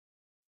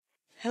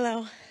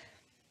Hello.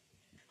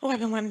 Oh, I've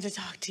been wanting to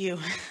talk to you.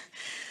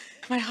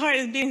 My heart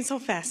is beating so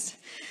fast.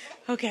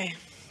 Okay,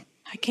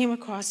 I came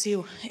across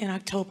you in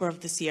October of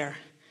this year.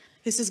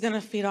 This is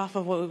gonna feed off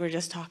of what we were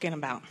just talking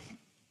about.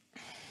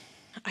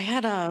 I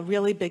had a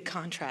really big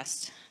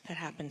contrast that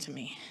happened to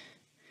me,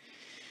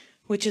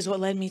 which is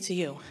what led me to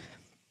you.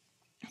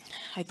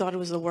 I thought it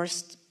was the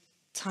worst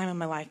time of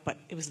my life, but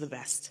it was the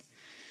best.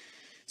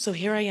 So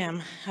here I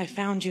am, I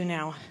found you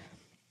now.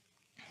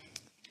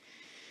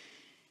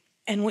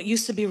 And what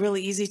used to be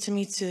really easy to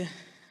me to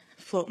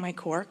float my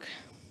cork,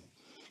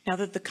 now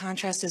that the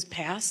contrast is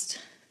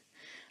past,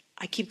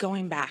 I keep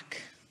going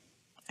back.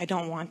 I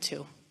don't want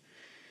to.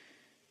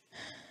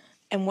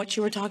 And what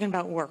you were talking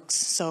about works.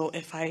 So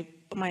if I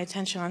put my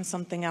attention on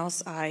something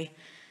else, the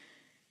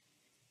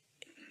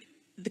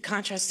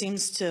contrast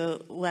seems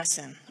to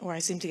lessen, or I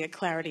seem to get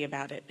clarity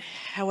about it.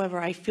 However,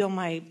 I feel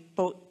my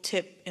boat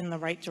tip in the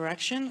right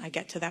direction. I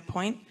get to that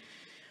point.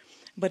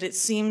 But it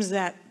seems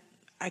that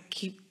I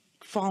keep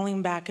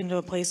falling back into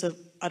a place of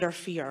utter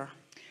fear.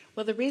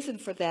 Well, the reason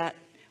for that,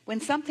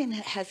 when something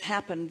has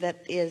happened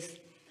that is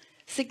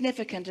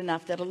significant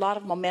enough that a lot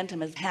of momentum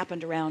has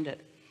happened around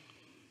it,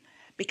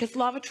 because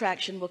law of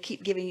attraction will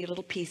keep giving you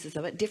little pieces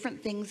of it,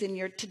 different things in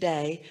your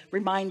today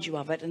remind you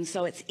of it, and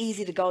so it's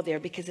easy to go there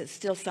because it's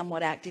still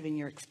somewhat active in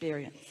your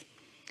experience.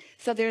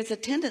 So there's a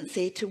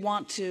tendency to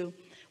want to,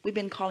 we've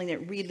been calling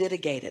it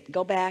relitigate it,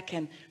 go back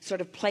and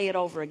sort of play it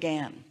over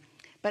again.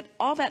 But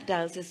all that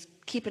does is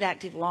keep it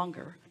active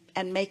longer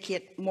and make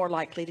it more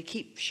likely to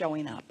keep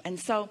showing up. And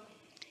so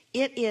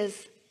it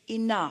is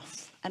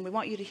enough, and we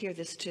want you to hear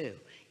this too,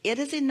 it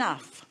is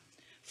enough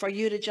for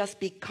you to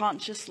just be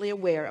consciously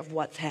aware of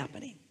what's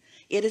happening.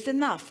 It is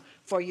enough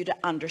for you to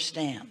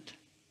understand.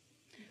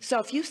 So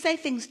if you say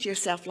things to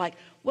yourself like,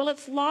 well,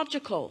 it's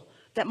logical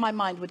that my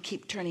mind would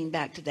keep turning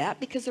back to that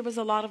because there was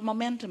a lot of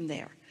momentum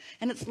there,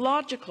 and it's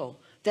logical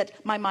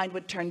that my mind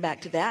would turn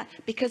back to that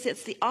because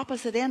it's the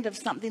opposite end of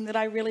something that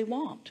I really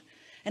want.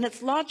 And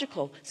it's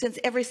logical, since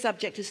every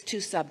subject is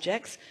two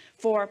subjects,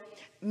 for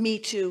me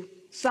to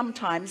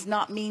sometimes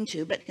not mean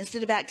to, but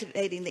instead of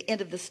activating the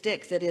end of the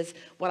stick that is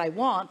what I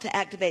want, to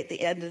activate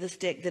the end of the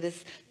stick that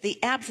is the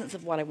absence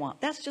of what I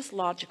want. That's just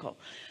logical.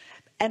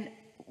 And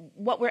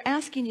what we're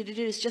asking you to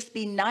do is just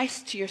be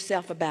nice to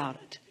yourself about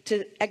it,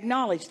 to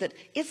acknowledge that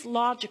it's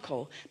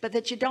logical, but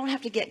that you don't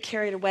have to get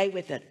carried away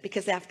with it,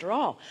 because after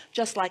all,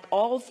 just like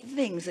all the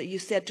things that you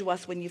said to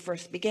us when you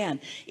first began,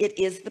 it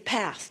is the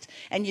past,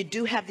 and you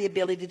do have the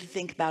ability to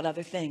think about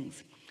other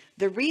things.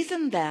 The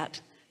reason that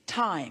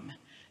time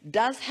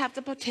does have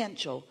the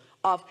potential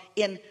of,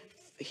 in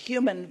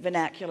human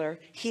vernacular,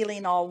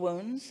 healing all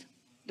wounds,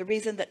 the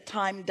reason that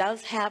time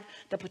does have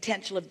the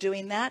potential of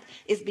doing that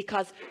is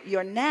because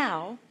your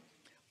now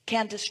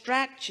can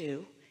distract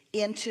you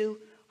into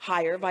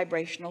higher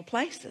vibrational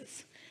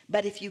places.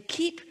 But if you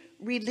keep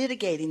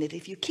relitigating it,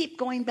 if you keep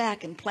going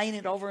back and playing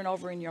it over and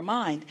over in your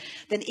mind,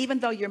 then even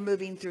though you're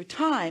moving through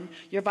time,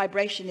 your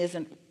vibration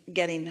isn't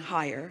getting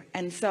higher.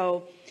 And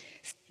so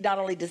not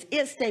only does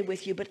it stay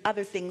with you, but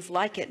other things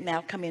like it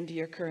now come into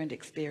your current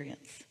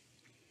experience.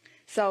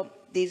 So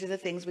these are the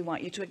things we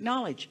want you to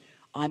acknowledge.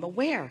 I'm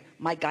aware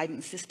my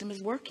guidance system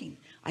is working.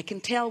 I can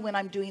tell when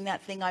I'm doing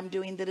that thing I'm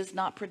doing that is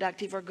not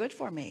productive or good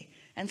for me.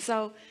 And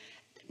so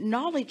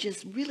knowledge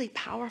is really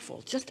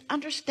powerful. Just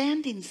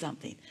understanding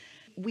something.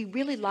 We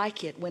really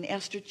like it when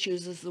Esther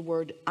chooses the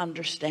word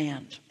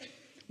understand.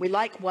 We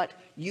like what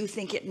you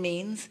think it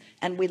means,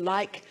 and we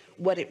like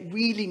what it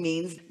really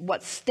means,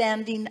 what's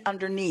standing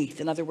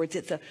underneath. In other words,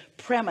 it's a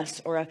premise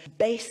or a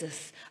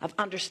basis of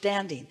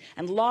understanding.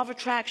 And law of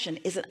attraction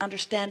is an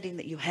understanding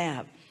that you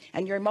have.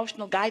 And your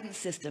emotional guidance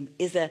system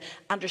is an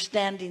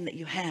understanding that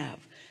you have.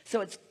 So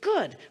it's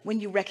good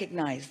when you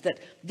recognize that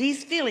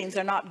these feelings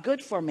are not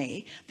good for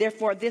me.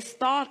 Therefore, this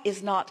thought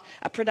is not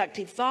a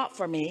productive thought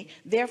for me.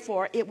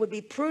 Therefore, it would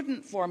be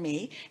prudent for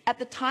me at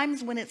the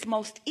times when it's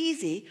most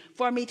easy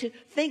for me to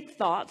think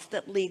thoughts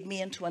that lead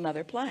me into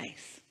another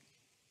place.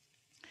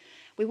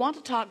 We want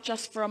to talk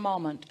just for a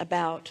moment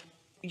about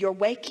your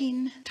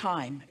waking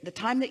time, the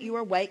time that you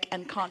are awake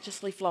and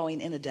consciously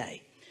flowing in a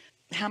day.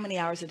 How many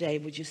hours a day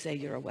would you say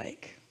you're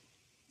awake?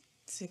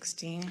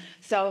 16.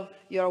 So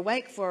you're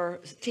awake for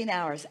 16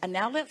 hours. And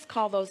now let's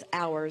call those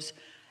hours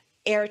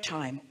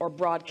airtime or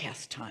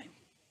broadcast time.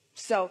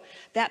 So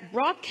that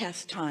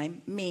broadcast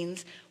time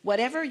means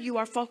whatever you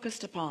are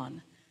focused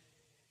upon,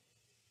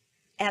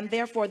 and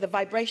therefore the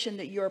vibration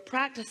that you're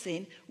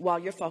practicing while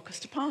you're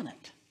focused upon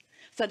it.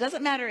 So it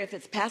doesn't matter if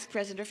it's past,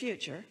 present, or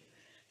future.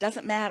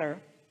 Doesn't matter.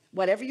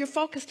 Whatever you're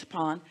focused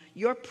upon,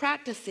 you're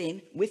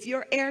practicing with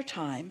your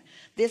airtime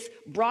this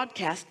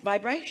broadcast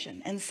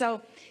vibration. And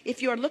so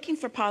if you're looking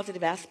for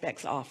positive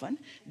aspects often,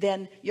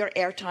 then your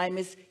airtime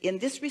is in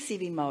this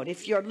receiving mode.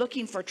 If you're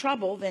looking for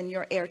trouble, then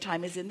your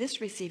airtime is in this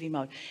receiving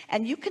mode.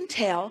 And you can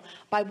tell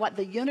by what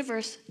the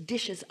universe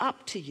dishes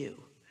up to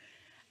you.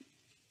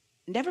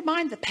 Never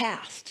mind the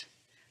past,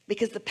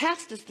 because the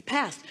past is the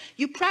past.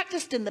 You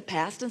practiced in the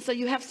past, and so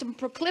you have some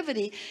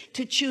proclivity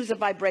to choose a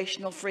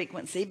vibrational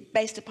frequency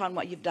based upon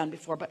what you've done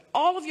before. But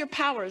all of your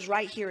power is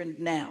right here and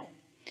now.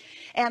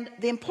 And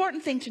the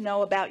important thing to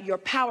know about your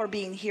power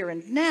being here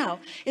and now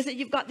is that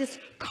you've got this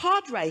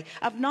cadre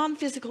of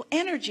non-physical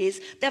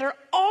energies that are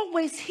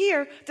always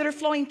here, that are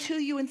flowing to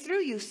you and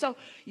through you. So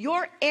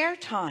your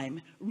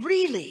airtime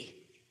really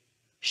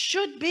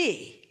should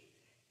be,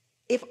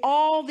 if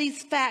all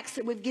these facts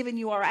that we've given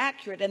you are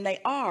accurate, and they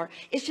are,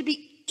 it should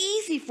be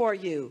easy for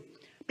you,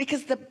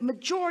 because the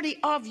majority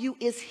of you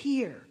is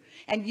here.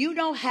 And you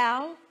know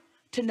how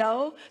to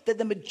know that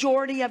the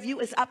majority of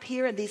you is up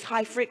here in these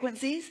high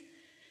frequencies?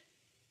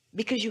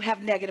 Because you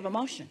have negative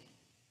emotion.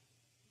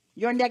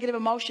 Your negative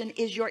emotion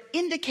is your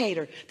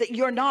indicator that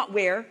you're not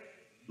where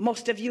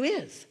most of you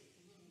is.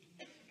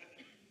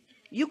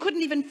 You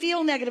couldn't even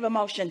feel negative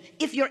emotion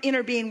if your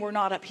inner being were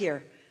not up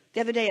here. The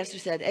other day Esther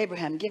said,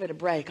 Abraham, give it a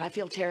break. I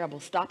feel terrible.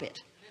 Stop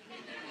it.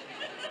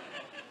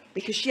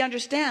 Because she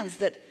understands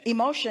that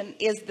emotion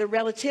is the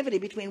relativity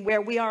between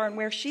where we are and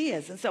where she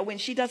is. And so when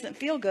she doesn't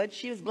feel good,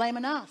 she was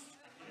blaming us.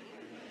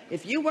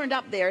 If you weren't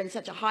up there in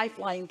such a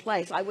high-flying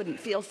place, I wouldn't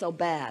feel so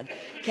bad.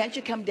 Can't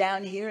you come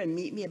down here and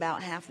meet me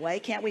about halfway?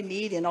 Can't we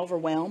meet in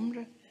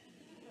Overwhelmed?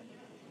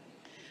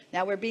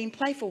 Now, we're being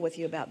playful with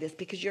you about this,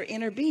 because your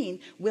inner being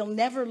will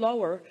never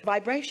lower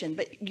vibration,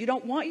 but you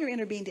don't want your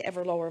inner being to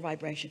ever lower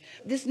vibration.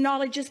 This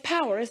knowledge is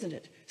power, isn't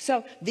it?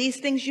 So these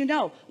things, you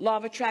know, law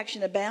of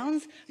attraction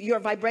abounds. Your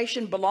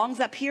vibration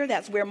belongs up here.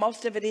 That's where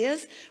most of it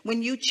is.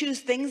 When you choose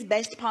things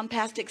based upon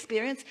past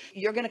experience,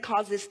 you're going to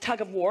cause this tug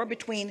of war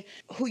between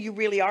who you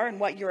really are and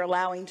what you're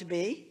allowing to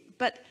be.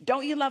 But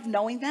don't you love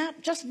knowing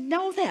that? Just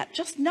know that.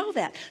 Just know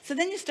that. So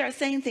then you start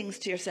saying things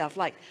to yourself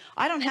like,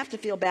 I don't have to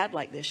feel bad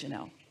like this, you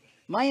know.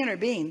 My inner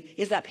being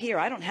is up here.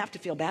 I don't have to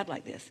feel bad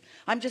like this.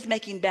 I'm just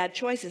making bad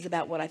choices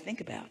about what I think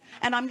about.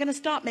 And I'm going to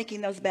stop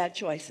making those bad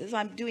choices.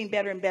 I'm doing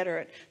better and better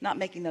at not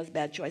making those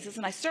bad choices.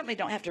 And I certainly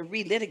don't have to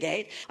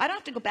relitigate. I don't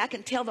have to go back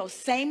and tell those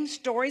same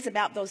stories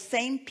about those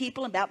same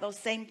people, about those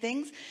same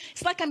things.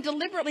 It's like I'm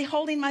deliberately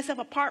holding myself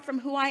apart from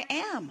who I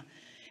am.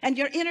 And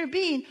your inner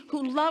being,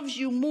 who loves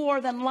you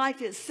more than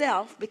life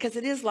itself, because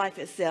it is life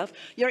itself,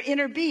 your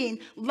inner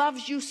being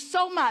loves you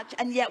so much,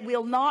 and yet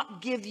will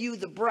not give you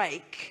the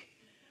break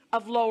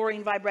of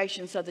lowering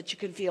vibration so that you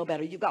can feel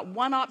better. You've got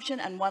one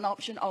option, and one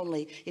option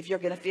only, if you're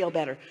going to feel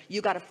better.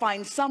 You got to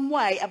find some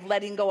way of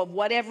letting go of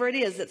whatever it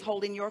is that's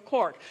holding your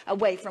cork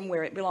away from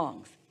where it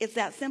belongs. It's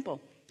that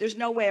simple. There's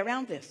no way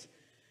around this.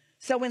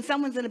 So when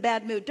someone's in a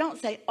bad mood, don't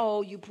say,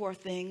 oh, you poor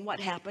thing, what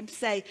happened?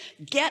 Say,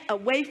 get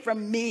away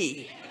from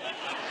me.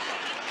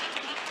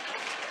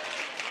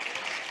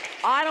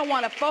 I don't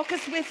want to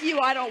focus with you.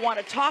 I don't want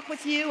to talk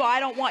with you. I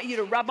don't want you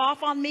to rub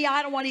off on me.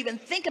 I don't want to even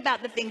think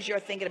about the things you're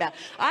thinking about.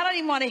 I don't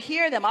even want to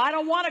hear them. I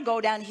don't want to go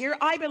down here.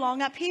 I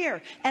belong up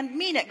here. And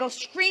mean it. Go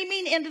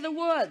screaming into the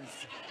woods.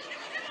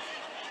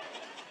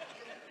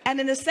 And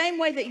in the same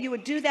way that you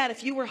would do that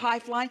if you were high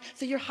flying.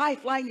 So you're high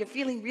flying, you're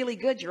feeling really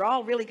good, you're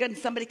all really good, and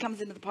somebody comes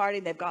into the party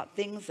and they've got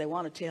things they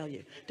want to tell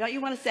you. Don't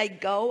you want to say,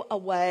 go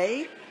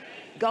away,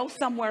 go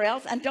somewhere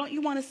else? And don't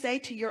you want to say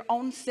to your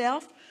own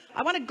self,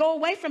 I want to go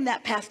away from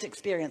that past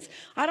experience.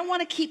 I don't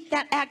want to keep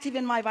that active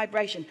in my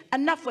vibration.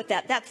 Enough with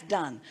that. That's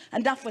done.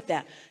 Enough with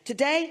that.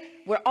 Today,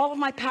 where all of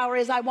my power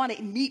is, I want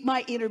to meet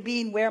my inner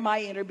being where my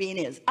inner being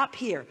is. Up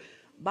here.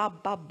 Ba,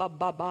 ba, ba,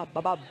 ba, ba,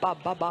 ba, ba, ba,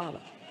 ba, ba.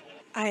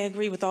 I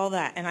agree with all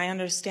that, and I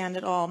understand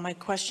it all. My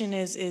question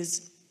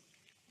is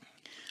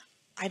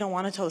I don't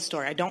want to tell the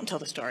story. I don't tell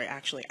the story,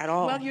 actually, at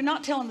all. Well, you're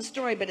not telling the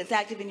story, but it's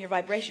active in your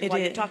vibration while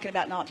you're talking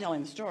about not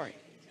telling the story.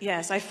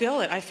 Yes, I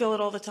feel it. I feel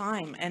it all the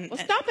time. Well,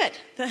 stop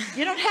it.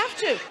 You don't have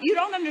to. You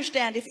don't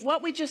understand. If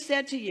what we just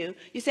said to you,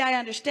 you say, I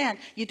understand.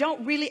 You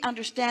don't really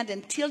understand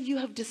until you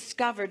have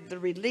discovered the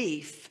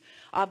relief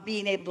of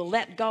being able to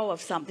let go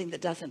of something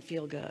that doesn't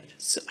feel good.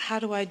 So how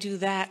do I do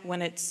that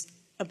when it's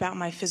about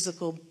my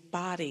physical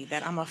body,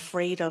 that I'm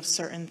afraid of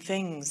certain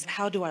things?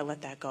 How do I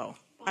let that go?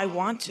 I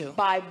want to.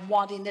 By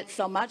wanting it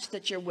so much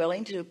that you're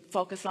willing to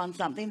focus on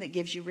something that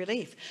gives you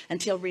relief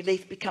until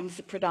relief becomes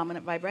the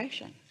predominant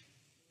vibration.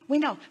 We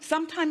know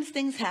sometimes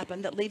things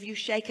happen that leave you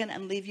shaken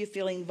and leave you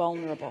feeling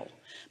vulnerable,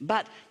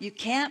 but you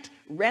can't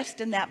rest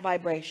in that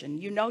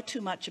vibration. You know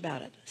too much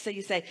about it. So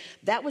you say,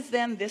 that was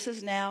then, this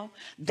is now.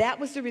 That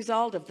was the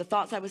result of the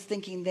thoughts I was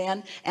thinking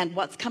then, and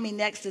what's coming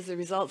next is the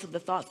results of the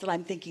thoughts that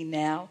I'm thinking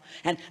now.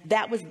 And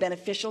that was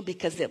beneficial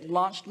because it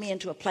launched me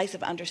into a place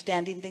of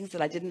understanding things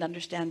that I didn't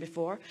understand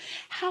before.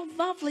 How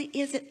lovely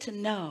is it to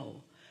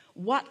know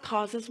what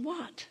causes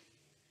what?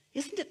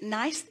 Isn't it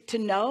nice to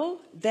know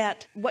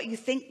that what you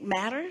think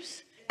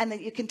matters, and that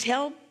you can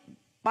tell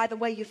by the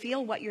way you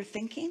feel what you're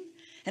thinking?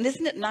 And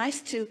isn't it nice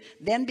to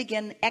then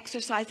begin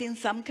exercising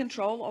some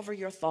control over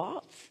your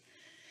thoughts?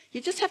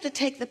 You just have to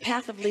take the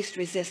path of least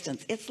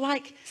resistance. It's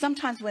like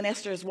sometimes when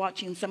Esther is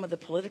watching some of the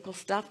political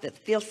stuff that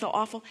feels so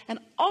awful, and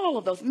all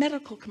of those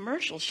medical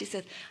commercials, she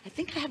says, I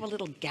think I have a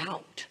little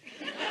gout.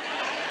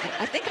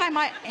 I think I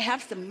might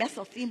have some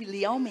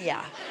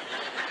mesothelioma.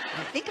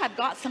 I think I've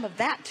got some of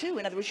that too.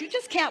 In other words, you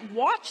just can't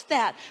watch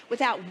that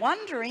without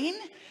wondering.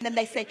 And then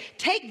they say,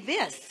 take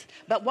this,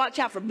 but watch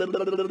out for blah,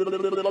 blah, blah, blah,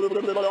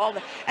 blah, blah, all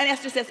that. And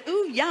Esther says,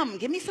 ooh, yum,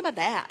 give me some of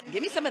that.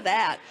 Give me some of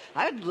that.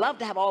 I would love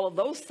to have all of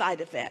those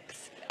side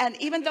effects. And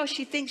even though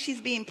she thinks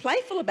she's being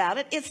playful about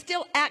it, it's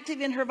still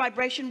active in her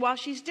vibration while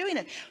she's doing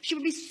it. She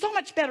would be so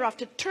much better off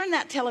to turn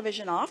that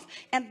television off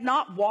and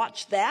not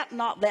watch that,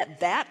 not let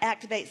that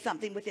activate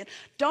something within.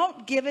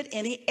 Don't give it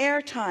any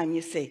airtime,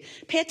 you see.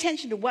 Pay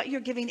attention to what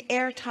you're giving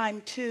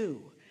airtime to.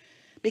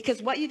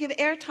 Because what you give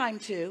airtime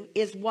to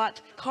is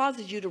what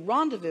causes you to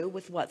rendezvous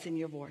with what's in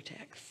your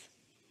vortex.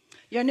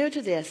 You're new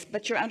to this,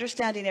 but you're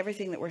understanding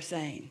everything that we're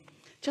saying.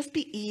 Just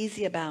be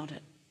easy about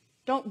it.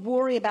 Don't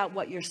worry about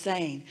what you're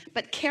saying,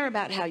 but care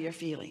about how you're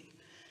feeling.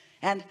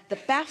 And the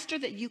faster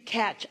that you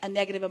catch a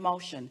negative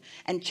emotion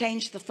and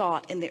change the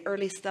thought in the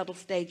early subtle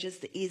stages,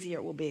 the easier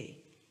it will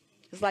be.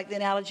 It's like the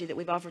analogy that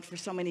we've offered for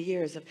so many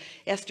years of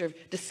Esther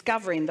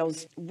discovering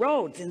those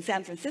roads in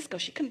San Francisco.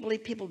 She couldn't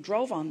believe people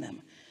drove on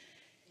them.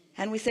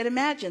 And we said,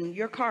 imagine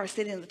your car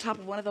sitting at the top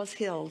of one of those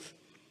hills.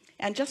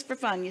 And just for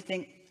fun, you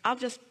think, I'll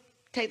just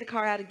take the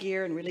car out of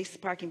gear and release the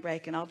parking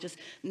brake, and I'll just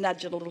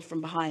nudge it a little from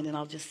behind, and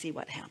I'll just see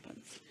what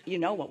happens. You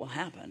know what will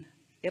happen.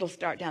 It'll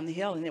start down the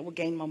hill and it will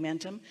gain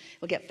momentum.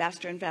 It'll get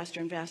faster and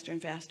faster and faster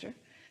and faster.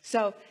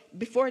 So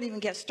before it even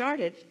gets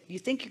started, you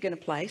think you're going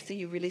to play, so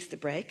you release the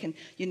brake and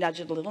you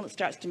nudge it a little and it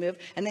starts to move,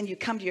 and then you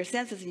come to your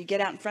senses and you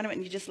get out in front of it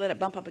and you just let it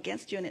bump up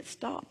against you and it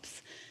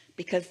stops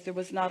because there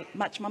was not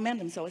much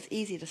momentum, so it's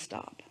easy to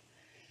stop.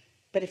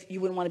 But if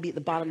you wouldn't want to be at the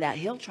bottom of that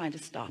hill trying to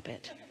stop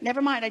it.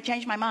 Never mind, I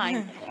changed my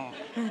mind.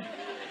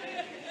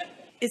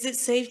 Is it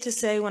safe to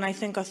say when I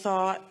think a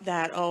thought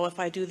that, oh, if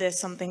I do this,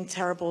 something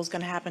terrible is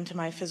going to happen to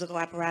my physical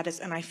apparatus,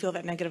 and I feel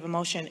that negative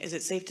emotion, is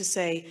it safe to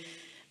say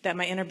that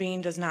my inner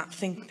being does not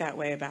think that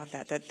way about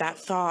that, that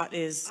thought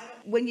is...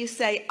 When you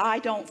say, I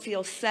don't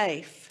feel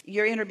safe,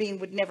 your inner being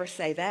would never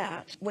say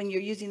that. When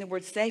you're using the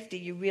word safety,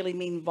 you really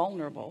mean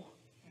vulnerable.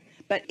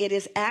 But it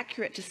is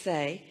accurate to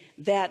say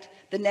that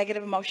the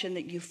negative emotion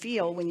that you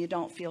feel when you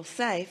don't feel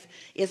safe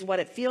is what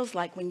it feels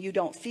like when you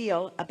don't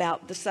feel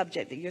about the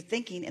subject that you're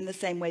thinking in the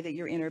same way that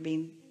your inner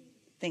being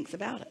thinks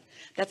about it.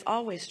 That's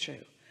always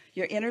true.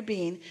 Your inner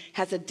being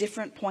has a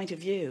different point of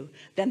view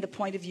than the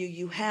point of view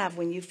you have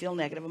when you feel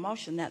negative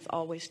emotion. That's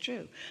always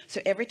true.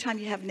 So every time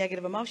you have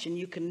negative emotion,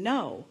 you can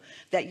know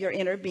that your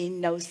inner being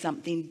knows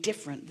something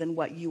different than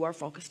what you are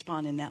focused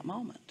upon in that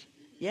moment.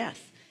 Yes,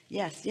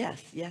 yes,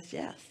 yes, yes,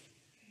 yes.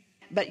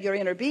 But your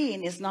inner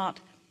being is not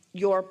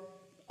your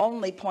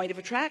only point of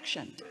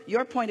attraction.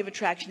 Your point of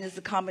attraction is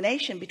the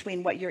combination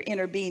between what your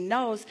inner being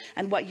knows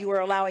and what you are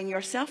allowing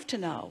yourself to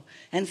know.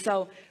 And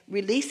so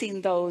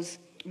releasing those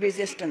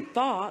resistant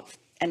thoughts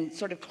and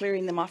sort of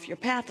clearing them off your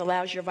path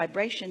allows your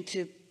vibration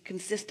to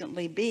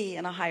consistently be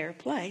in a higher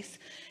place.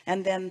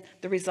 And then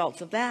the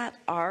results of that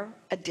are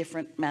a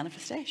different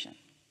manifestation.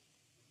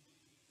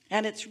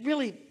 And it's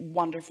really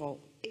wonderful.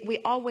 We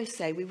always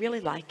say we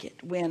really like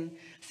it when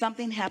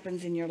something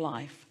happens in your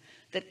life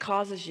that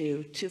causes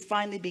you to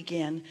finally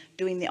begin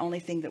doing the only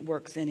thing that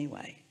works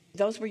anyway.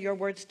 Those were your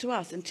words to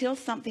us. Until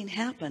something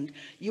happened,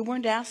 you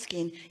weren't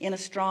asking in a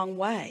strong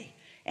way.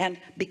 And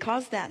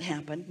because that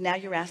happened, now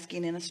you're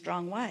asking in a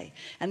strong way.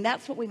 And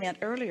that's what we meant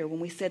earlier when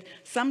we said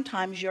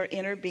sometimes your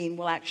inner being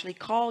will actually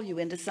call you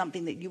into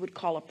something that you would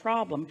call a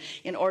problem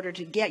in order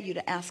to get you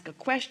to ask a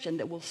question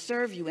that will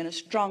serve you in a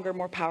stronger,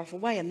 more powerful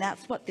way. And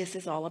that's what this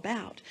is all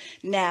about.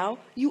 Now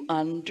you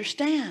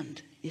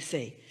understand, you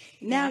see.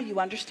 Now you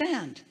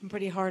understand. I'm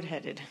pretty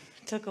hard-headed.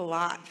 It took a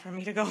lot for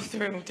me to go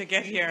through to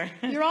get here.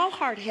 You're all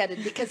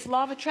hard-headed because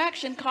law of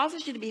attraction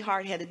causes you to be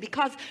hard-headed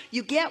because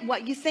you get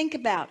what you think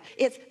about.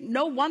 It's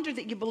no wonder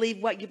that you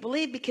believe what you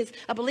believe, because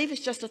a belief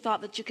is just a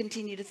thought that you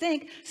continue to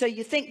think. So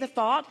you think the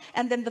thought,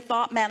 and then the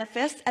thought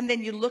manifests, and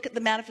then you look at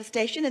the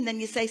manifestation, and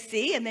then you say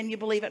see, and then you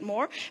believe it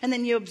more, and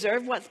then you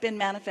observe what's been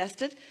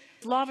manifested.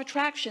 Law of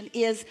attraction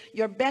is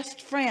your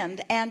best friend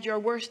and your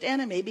worst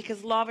enemy,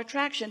 because law of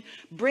attraction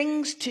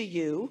brings to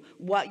you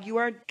what you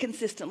are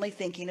consistently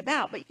thinking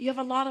about. But you have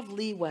a lot of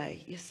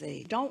leeway, you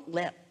see. Don't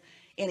let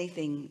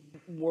anything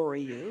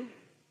worry you.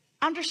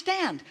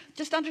 Understand.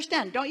 Just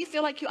understand. Don't you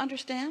feel like you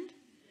understand?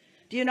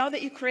 Do you know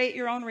that you create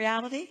your own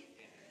reality?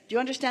 Do you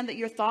understand that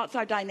your thoughts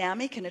are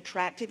dynamic and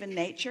attractive in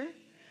nature?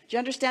 Do you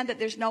understand that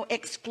there's no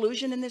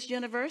exclusion in this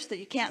universe, that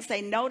you can't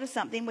say no to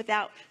something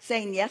without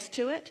saying yes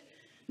to it?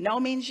 No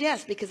means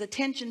yes, because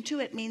attention to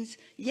it means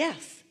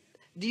yes.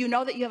 Do you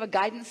know that you have a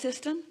guidance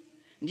system?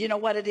 Do you know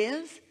what it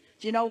is?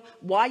 Do you know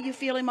why you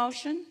feel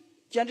emotion?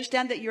 Do you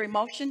understand that your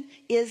emotion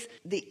is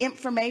the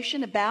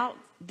information about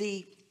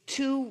the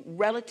two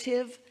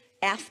relative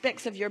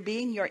aspects of your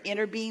being? Your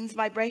inner being's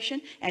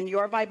vibration and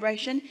your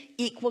vibration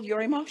equal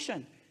your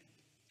emotion.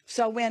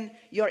 So when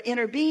your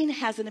inner being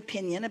has an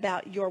opinion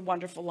about your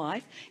wonderful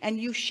life, and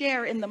you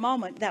share in the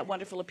moment that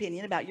wonderful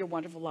opinion about your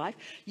wonderful life,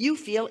 you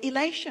feel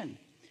elation.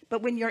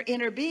 But when your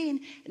inner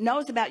being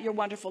knows about your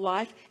wonderful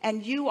life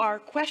and you are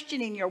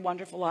questioning your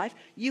wonderful life,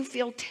 you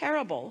feel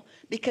terrible,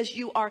 because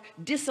you are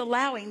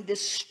disallowing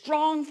this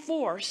strong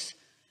force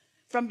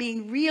from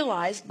being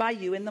realized by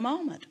you in the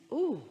moment.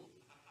 Ooh,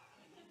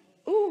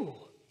 ooh.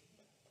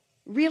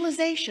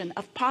 Realization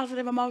of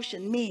positive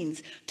emotion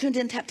means tuned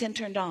in, tapped in,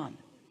 turned on.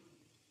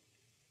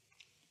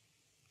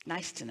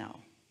 Nice to know.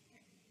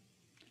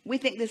 We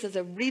think this is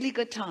a really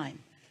good time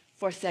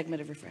for a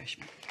segment of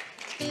refreshment.